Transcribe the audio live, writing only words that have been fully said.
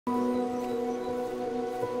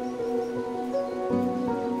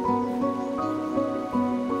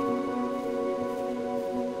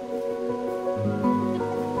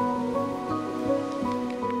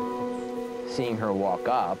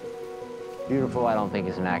up. Beautiful, I don't think,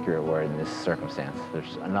 is an accurate word in this circumstance.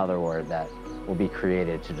 There's another word that will be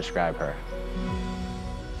created to describe her.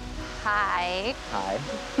 Hi. Hi.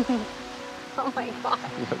 Oh my God.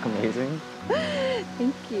 You look amazing.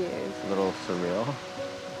 Thank you. It's a little surreal.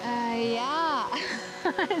 Yeah.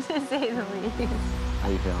 To say the least. How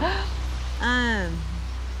you feeling? I'm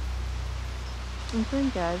pretty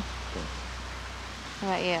good. Good. How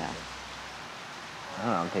about you? I don't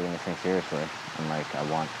know, I'm taking this thing seriously. I'm like, I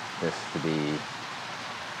want this to be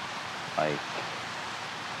like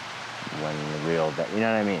when the real, you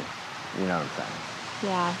know what I mean? You know what I'm saying?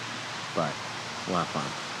 Yeah. But we'll have fun.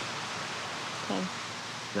 Okay. Is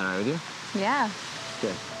that all right with you? Yeah.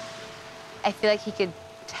 Good. I feel like he could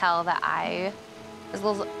tell that I was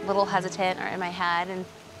a little hesitant or in my head, and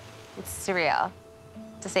it's surreal,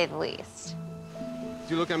 to say the least.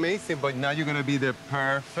 You look amazing, but now you're gonna be the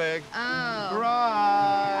perfect bride.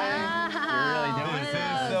 You're really doing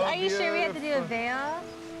it. So Are you sure we have to do a veil?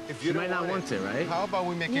 If You might not want to, right? How about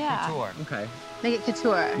we make it couture? Okay. Make it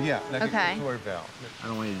couture. Yeah, like Okay. a couture veil. I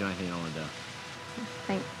don't want you to do anything you don't want to do.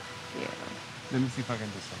 Thank you. Let me see if I can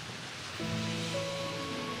do something.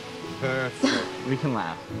 Perfect. We can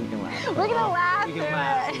laugh. We can laugh. We're gonna laugh We through can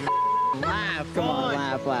laugh. it. Laugh. Come on.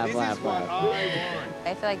 Laugh, laugh, This laugh, is what laugh. I want.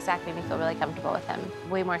 I feel like Zac made me feel really comfortable with him.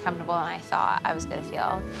 Way more comfortable than I thought I was gonna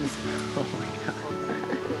feel. Oh my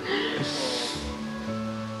God.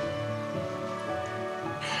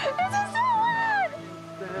 This is so loud!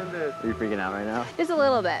 Are you freaking out right now? Just a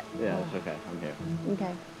little bit. Yeah, it's okay. I'm here.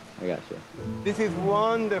 Okay. I got you. This is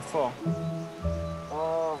wonderful.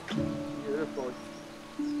 Oh, beautiful.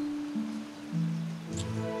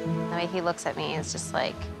 The way he looks at me is just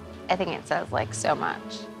like, I think it says like so much.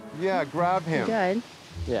 Yeah, grab him. Good.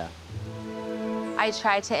 Yeah. I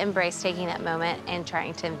tried to embrace taking that moment and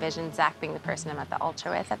trying to envision Zac being the person I'm at the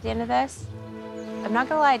altar with at the end of this. I'm not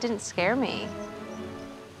gonna lie, it didn't scare me.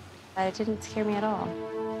 It didn't scare me at all.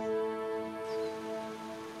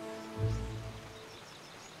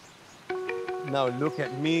 Now look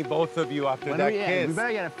at me, both of you, after that kiss. We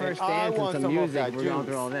better get a first And I dance and want some some of music. that We're going juice.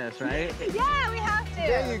 through all this, right? Yeah, we have to.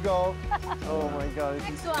 There you go. Oh my God.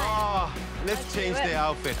 Next one. Oh, let's change the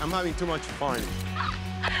outfit. I'm having too much fun.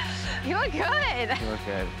 You look good. You look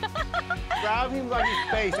good. Grab him by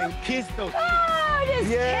his face and kiss those cheeks. Oh, just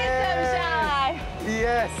Yes. kiss him, Zac.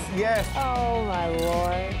 Yes, yes. Oh, my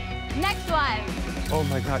Lord. Next one. Oh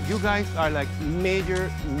my God, you guys are like major,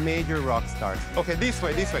 major rock stars. Okay, this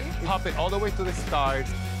way, this way. Pop it all the way to the stars.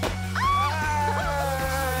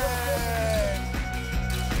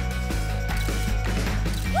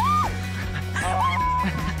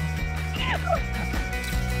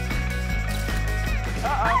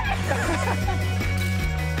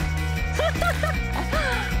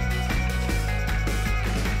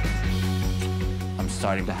 I'm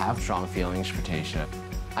starting to have strong feelings for Tayshia.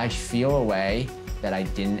 I feel a way that I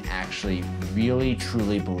didn't actually really,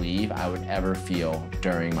 truly believe I would ever feel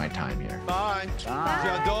during my time here. Bye.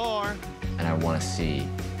 J'adore. And I want to see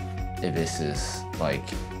if this is like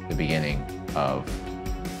the beginning of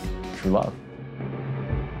true love.